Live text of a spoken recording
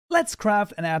let's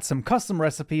craft and add some custom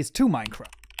recipes to Minecraft.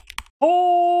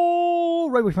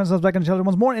 Alright, we find ourselves back in the channel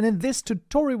once more, and in this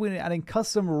tutorial we're adding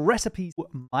custom recipes to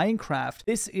Minecraft.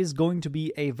 This is going to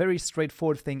be a very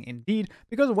straightforward thing indeed,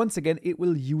 because once again it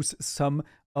will use some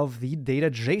of the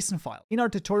data.json file. In our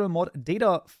tutorial mod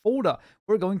data folder,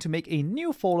 we're going to make a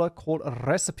new folder called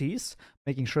recipes,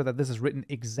 making sure that this is written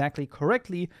exactly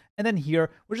correctly. And then here,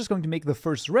 we're just going to make the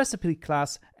first recipe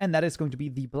class, and that is going to be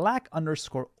the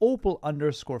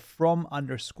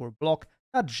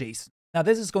black_opal_from_block.json. Now,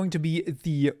 this is going to be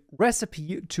the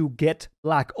recipe to get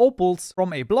black opals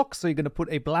from a block. So you're going to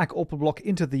put a black opal block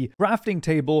into the crafting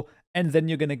table, and then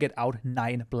you're going to get out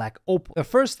 9 black opal. The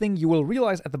first thing you will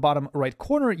realize at the bottom right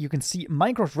corner, you can see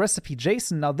Minecraft recipe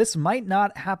JSON. Now, this might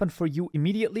not happen for you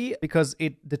immediately because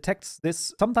it detects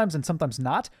this sometimes and sometimes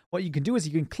not. What you can do is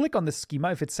you can click on the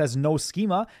schema if it says no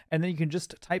schema, and then you can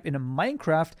just type in a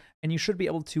Minecraft, and you should be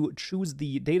able to choose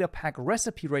the data pack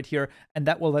recipe right here. And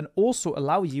that will then also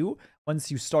allow you,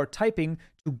 once you start typing,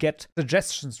 to get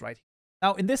suggestions right here.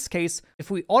 Now, in this case,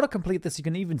 if we autocomplete this, you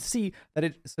can even see that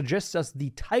it suggests us the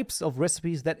types of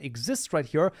recipes that exist right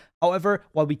here. However,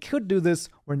 while we could do this,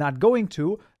 we're not going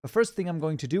to. The first thing I'm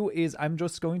going to do is I'm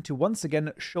just going to once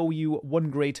again show you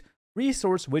one great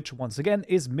resource, which once again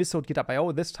is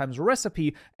misode.github.io, this time's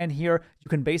recipe. And here you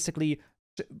can basically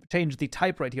change the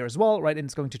type right here as well, right? And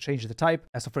it's going to change the type.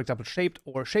 So for example, shaped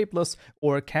or shapeless,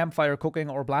 or campfire cooking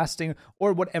or blasting,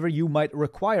 or whatever you might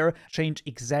require. Change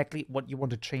exactly what you want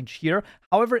to change here.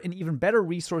 However, an even better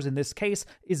resource in this case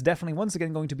is definitely once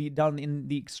again going to be down in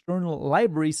the external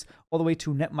libraries, all the way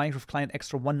to Net Minecraft Client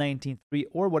Extra 1.19.3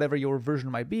 or whatever your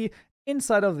version might be,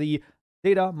 inside of the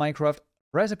data Minecraft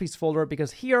recipes folder,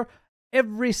 because here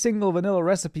every single vanilla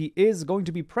recipe is going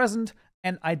to be present.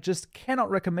 And I just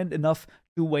cannot recommend enough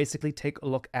to basically take a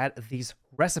look at these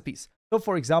recipes. So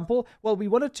for example, well, we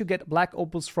wanted to get black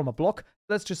opals from a block.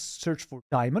 Let's just search for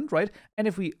diamond, right? And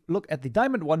if we look at the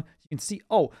diamond one, you can see,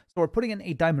 oh, so we're putting in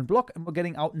a diamond block and we're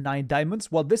getting out 9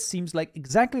 diamonds. Well, this seems like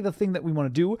exactly the thing that we want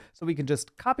to do. So we can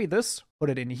just copy this,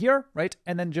 put it in here, right?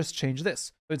 And then just change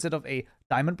this. So instead of a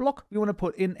diamond block, we want to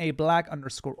put in a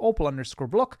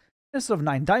black_opal_block. Instead of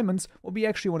 9 diamonds, what we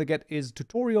actually want to get is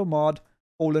tutorial mod :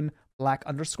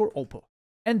 black_opal.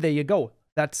 And there you go.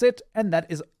 That's it. And that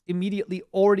is immediately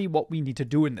already what we need to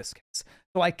do in this case.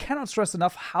 So I cannot stress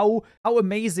enough how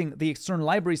amazing the external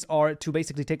libraries are to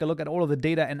basically take a look at all of the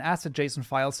data and asset JSON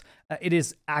files. It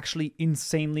is actually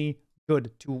insanely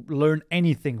good to learn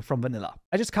anything from vanilla.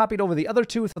 I just copied over the other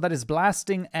two, so that is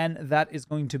blasting and that is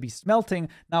going to be smelting.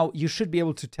 Now you should be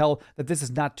able to tell that this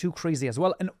is not too crazy as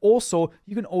well. And also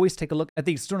you can always take a look at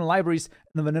the external libraries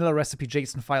and the vanilla recipe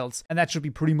JSON files, and that should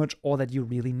be pretty much all that you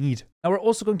really need. Now we're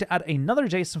also going to add another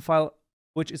JSON file,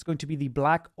 which is going to be the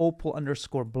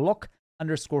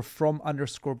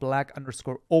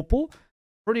black_opal_block_from_black_opal.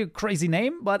 Pretty crazy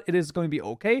name, but it is going to be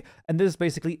okay. And this is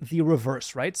basically the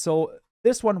reverse, right? So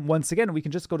this one, once again, we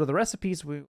can just go to the recipes.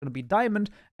 We're going to be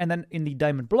diamond. And then in the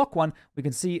diamond block one, we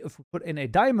can see if we put in a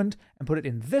diamond and put it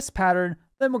in this pattern,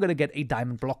 then we're going to get a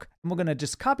diamond block. And we're going to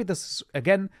just copy this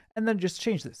again and then just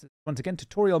change this. Once again,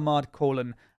 tutorial mod :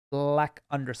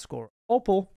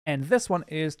 black_opal. And this one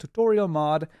is tutorial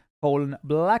mod :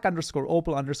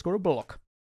 black_opal_block.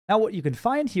 Now what you can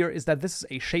find here is that this is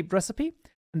a shaped recipe.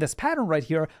 And this pattern right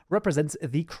here represents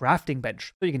the crafting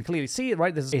bench. So you can clearly see it,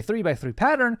 right? This is a 3x3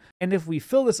 pattern. And if we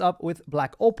fill this up with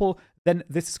black opal, then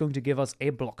this is going to give us a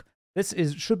block. This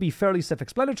should be fairly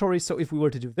self-explanatory. So if we were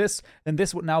to do this, then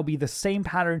this would now be the same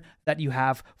pattern that you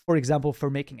have, for example, for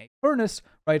making a furnace,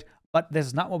 right? But this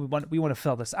is not what we want. We want to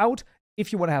fill this out.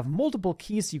 If you want to have multiple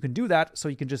keys, you can do that. So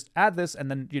you can just add this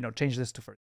and then, change this to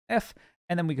F.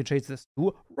 And then we could change this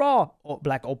to raw or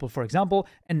black opal, for example.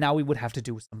 And now we would have to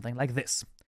do something like this.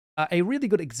 A really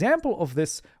good example of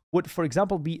this would, for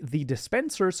example, be the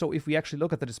dispenser. So if we actually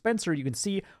look at the dispenser, you can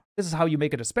see this is how you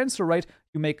make a dispenser, right?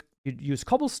 You use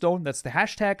cobblestone, that's the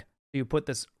hashtag. You put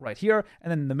this right here,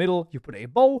 and then in the middle, you put a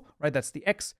bow, right? That's the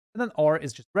X. And then R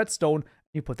is just redstone.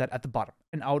 You put that at the bottom,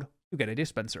 and out you get a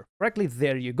dispenser. Correctly,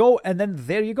 there you go. And then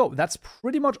there you go. That's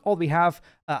pretty much all we have.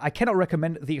 I cannot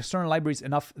recommend the external libraries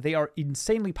enough. They are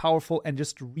insanely powerful and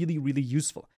just really, really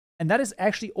useful. And that is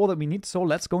actually all that we need. So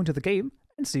let's go into the game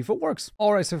and see if it works.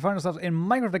 All right, so we find ourselves in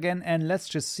Minecraft again, and let's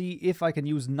just see if I can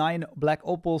use 9 black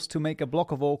opals to make a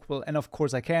block of opal, and of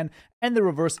course I can. And the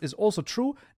reverse is also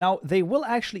true. Now, they will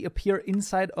actually appear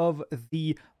inside of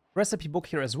the recipe book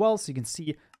here as well, so you can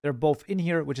see they're both in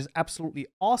here, which is absolutely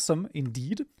awesome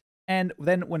indeed. And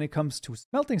then when it comes to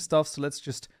smelting stuff, so let's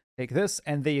just take this,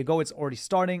 and there you go, it's already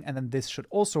starting, and then this should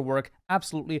also work,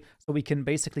 absolutely. So we can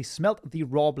basically smelt the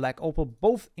raw black opal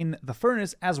both in the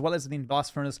furnace as well as in the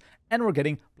blast furnace, and we're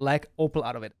getting black opal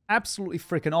out of it. Absolutely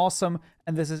freaking awesome,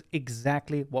 and this is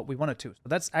exactly what we wanted to. So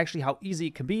that's actually how easy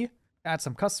it can be. Add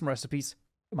some custom recipes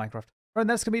to Minecraft. Alright,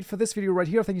 that's gonna be it for this video right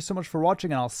here. Thank you so much for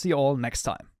watching, and I'll see you all next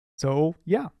time. So,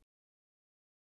 yeah.